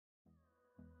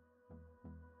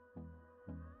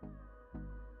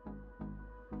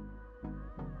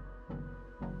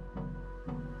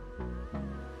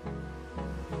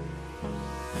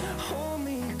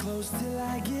close till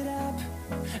I get up.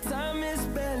 Time is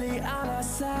barely on our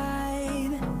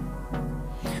side.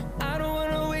 I don't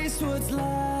wanna waste what's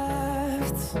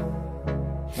left.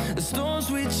 The storms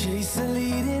we chase are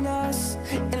leading us,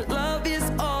 and love is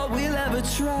all we'll ever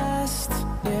trust.